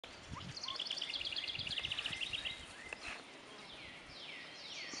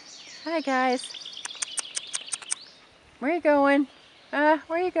Hi guys. Where you going?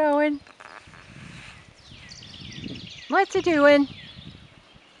 Where you going? What's he doing?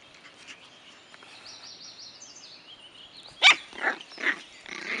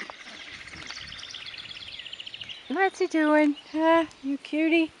 What's he doing? You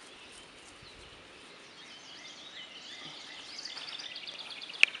cutie?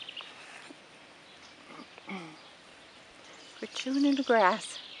 Quit chewing in the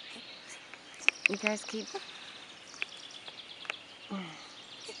grass. You guys keep...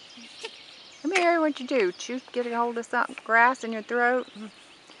 Come here, what'd you do? Get a hold of some grass in your throat?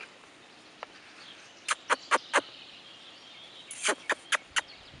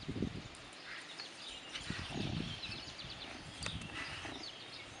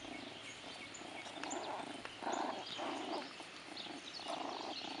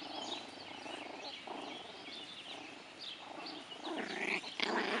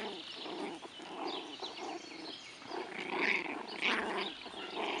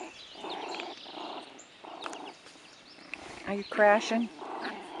 Are you crashing?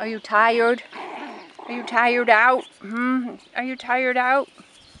 Are you tired? Are you tired out? Are you tired out?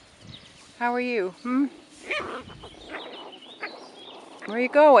 How are you? Where are you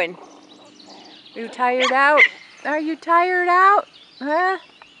going? Are you tired out? Are you tired out?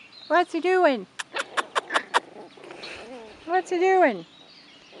 What's he doing? What's he doing?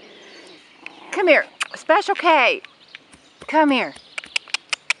 Come here. Special K. Come here.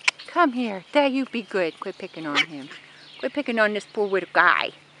 Come here. There, you be good. Quit picking on him. Quit picking on this poor little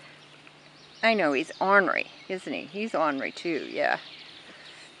guy. I know, he's ornery, isn't he? He's ornery too, yeah.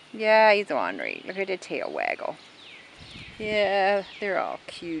 Yeah, he's ornery. Look at the tail waggle. Yeah, they're all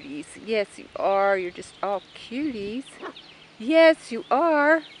cuties. Yes, you are. You're just all cuties. Yes, you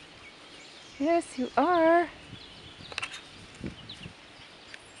are. Yes, you are.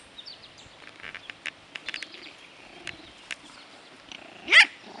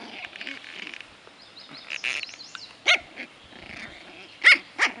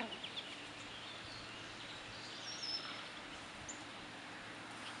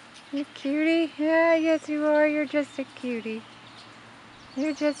 You cutie? Yeah, yes you are. You're just a cutie.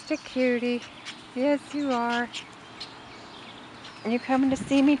 You're just a cutie. Yes, you are. You coming to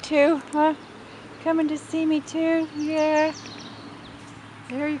see me too, huh? Coming to see me too? Yeah.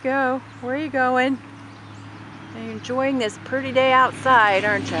 There you go. Where are you going? You're enjoying this pretty day outside,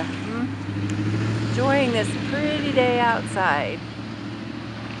 aren't you? Enjoying this pretty day outside.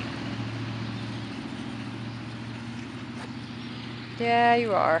 Yeah,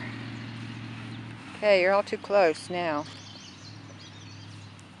 you are. Okay, you're all too close now.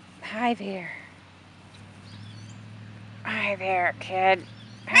 Hi there. Hi there, kid.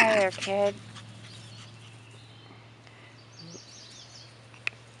 Hi there, kid.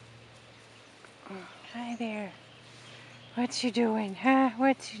 Hi there. What you doing, huh?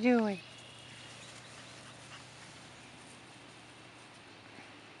 What you doing?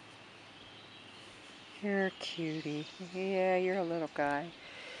 You're a cutie. Yeah, you're a little guy.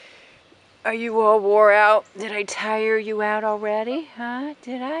 Are you all wore out? Did I tire you out already? Huh?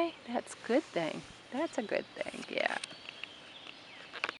 Did I? That's a good thing. That's a good thing, yeah.